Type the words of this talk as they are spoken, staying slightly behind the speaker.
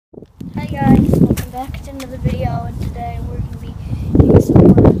guys, welcome back to another video, and today we're going to be doing some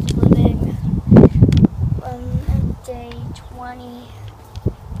more living at day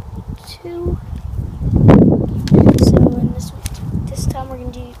 22. So in this time we're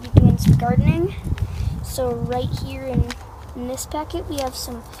going to be doing some gardening. So right here in this packet we have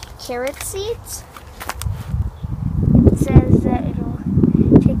some carrot seeds. It says that it'll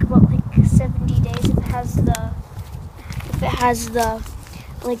take about like 70 days if it has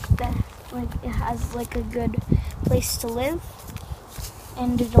a good place to live,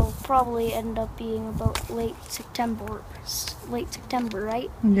 and it'll probably end up being about late September, right?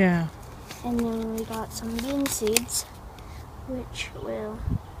 Yeah. And then we got some bean seeds, which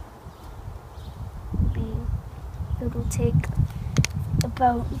it'll take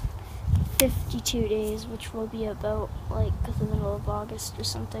about 52 days, which will be about like the middle of August or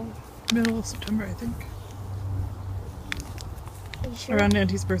something. Middle of September, I think. Are you sure? Around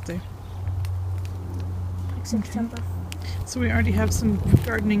Auntie's birthday. Like September. So we already have some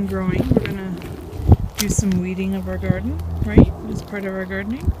gardening growing. We're gonna do some weeding of our garden, right? As part of our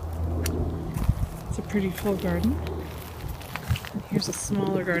gardening. It's a pretty full garden. And here's a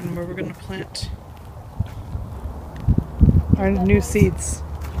smaller garden where we're gonna plant our new seeds.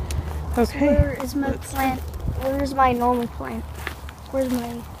 Okay. So where is my plant? Where's my normal plant? Where's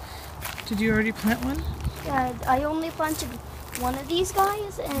my... Did you already plant one? Yeah, I only planted one of these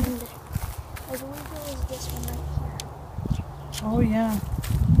guys, and I believe it was this one right here. Oh yeah.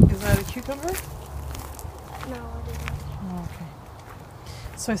 Is that a cucumber? No, I didn't. Oh, okay.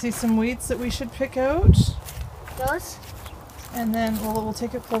 So I see some weeds that we should pick out. Those? And then we'll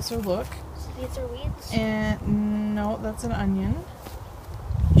take a closer look. So these are weeds? And no, that's an onion.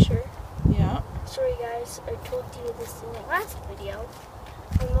 Sure. Yeah. Sorry guys, I told you this in the last video.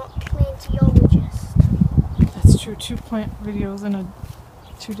 I'm not plantologist. That's true. 2 plant videos in a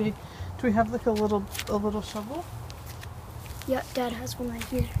 2-day. Do we have like a little shovel? Yeah, Dad has one right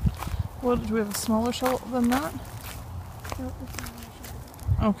here. What, do we have a smaller shovel than that? No, it's not.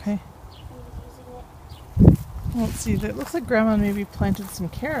 Okay. I'm using it. Let's see. It looks like Grandma maybe planted some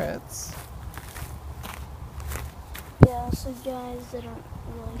carrots. Yeah, so guys, I don't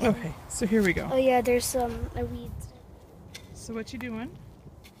really... Okay, so here we go. Oh yeah, there's some weeds. So what you doing?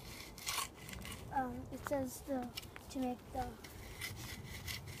 It says to make the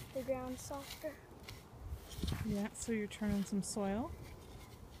ground softer. Yeah, so you're turning some soil.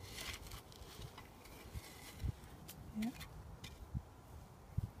 Yeah.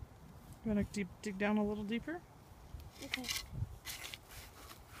 You want to dig down a little deeper? Okay.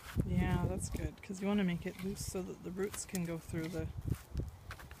 Yeah, that's good, because you want to make it loose so that the roots can go through the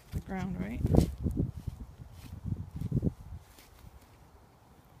ground, right?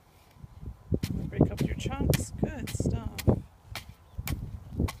 Break up your chunks. Good stuff.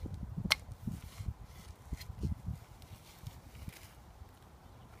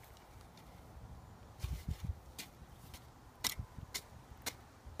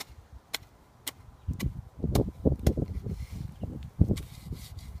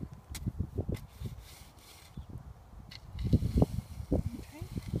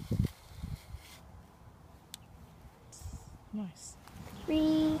 Nice.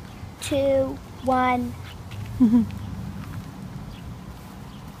 3, 2, 1.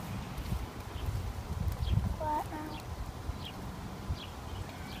 What now?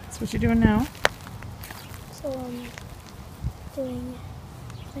 That's what you're doing now. So planting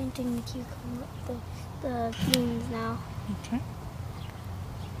the cucumber, the beans now. Okay.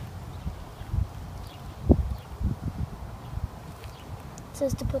 It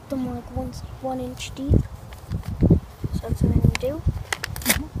says to put them like 1 inch deep. So that's what I'm gonna do.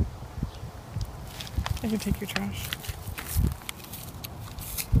 I can take your trash.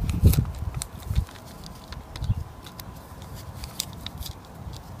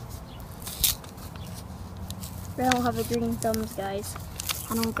 I don't have a green thumbs, guys.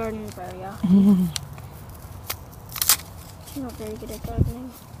 I don't garden very often. I'm not very good at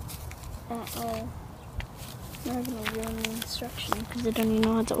gardening at all. I'm not gonna ruin the instruction because I don't even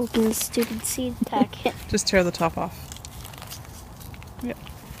know how to open the stupid seed packet. Just tear the top off. Yep.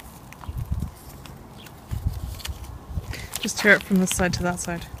 Just tear it from this side to that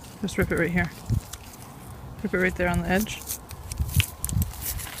side. Just rip it right here. Rip it right there on the edge.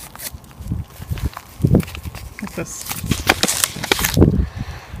 Like this.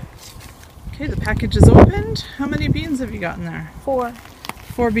 Okay, the package is opened. How many beans have you got in there? 4.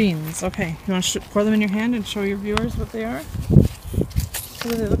 4 beans. Okay, you want to pour them in your hand and show your viewers what they are? What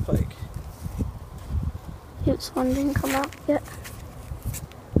do they look like? This one didn't come out yet.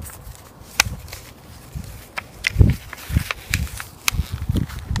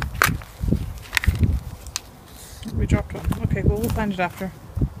 dropped one. Okay, well, we'll find it after.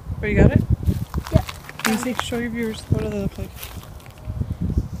 Oh, you got it? Yeah. Can you see? Show your viewers. What do they look like?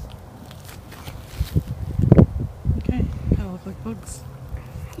 Okay, kind of look like bugs.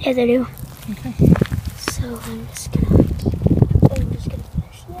 Yeah, they do. Okay. So I'm just gonna finish this.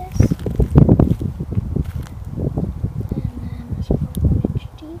 And then this one 1 inch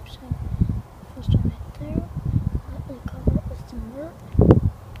deep, so first one right there. Lightly cover it with some dirt.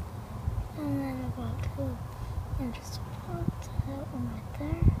 And then about 2 inches apart, that one right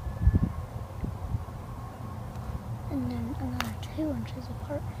there. And then another 2 inches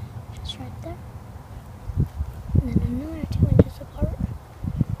apart, just right there. And then another 2 inches apart,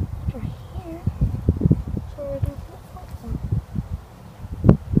 right here. So we're going to put the fourth one.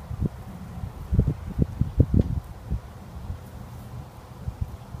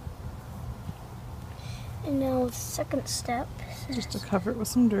 And now the second step is Just to cover it with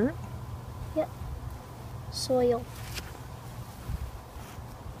some dirt. soil.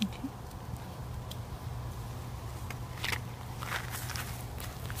 Okay.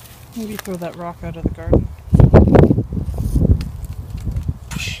 Maybe throw that rock out of the garden.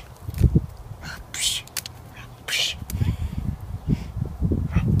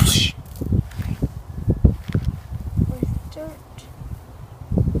 With dirt.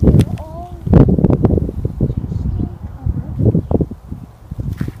 They're all covered.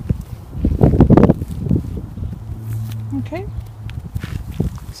 Okay.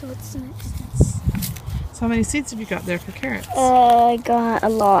 So what's the next step? So how many seeds have you got there for carrots? I got a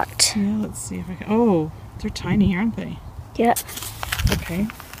lot. Yeah, let's see if I can. Oh, they're tiny, aren't they? Yeah. Okay.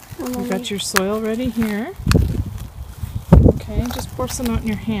 And You've then got your soil ready here. Okay, just pour some out in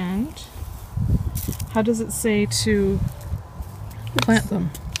your hand. How does it say to plant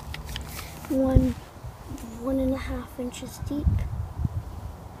them? 1.5 inches deep.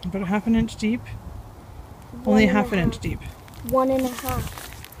 About a half an inch deep? Only a half an inch deep.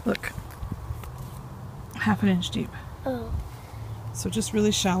 1.5. Look. Half an inch deep. Oh. So just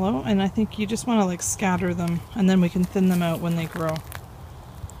really shallow, and I think you just want to like scatter them, and then we can thin them out when they grow.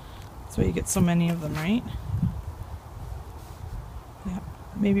 That's why you get so many of them, right? Yeah.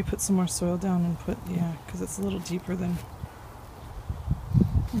 Maybe put some more soil down and put, yeah, because it's a little deeper than...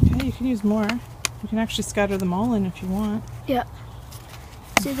 Okay, you can use more. You can actually scatter them all in if you want. Yeah.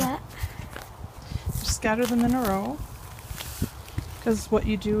 See that? Just scatter them in a row. Because what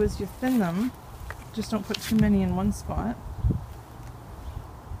you do is you thin them. Just don't put too many in one spot.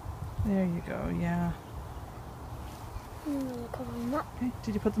 There you go, yeah. We'll cover them up. Okay,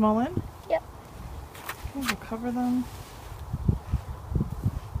 did you put them all in? Yep. Okay, we'll cover them.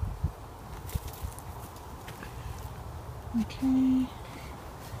 Okay.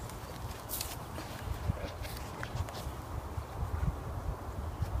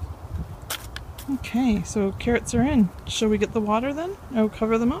 Okay, so carrots are in. Shall we get the water then? Oh,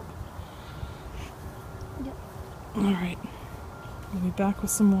 cover them up? Yep. Alright. We'll be back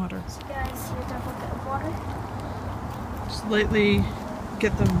with some water. So guys, here's our bucket of water. Just lightly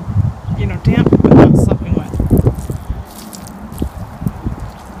get them, damp, but not sopping wet.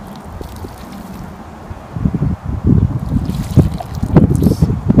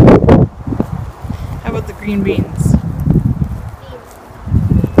 How about the green beans?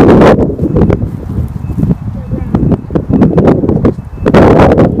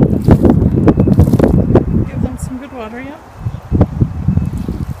 Give them some good water, yeah?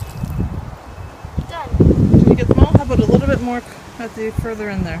 Done. Did you get them all? How about a little bit more at the further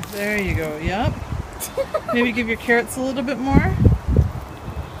in there? There you go, yep. Maybe give your carrots a little bit more.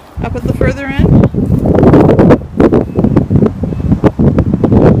 Up at the further end.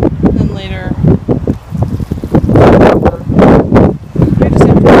 And then later. You just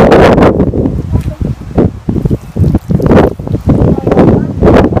have to,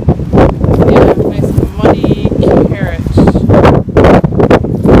 yeah, nice muddy carrot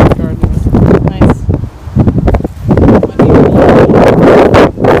garden. Nice. Muddy.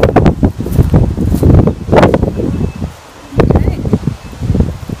 Okay.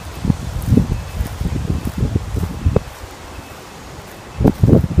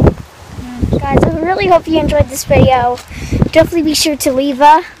 Guys, I really hope you enjoyed this video. Definitely be sure to leave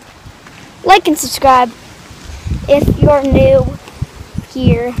a like and subscribe if you're new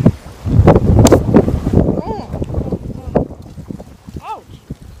here. Ouch.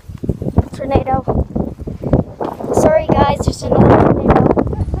 Tornado. Sorry guys, there's another tornado.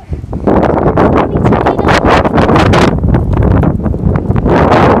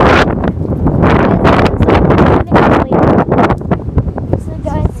 So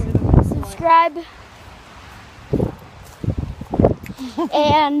guys, subscribe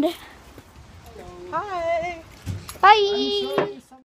and Hi. bye. Bye.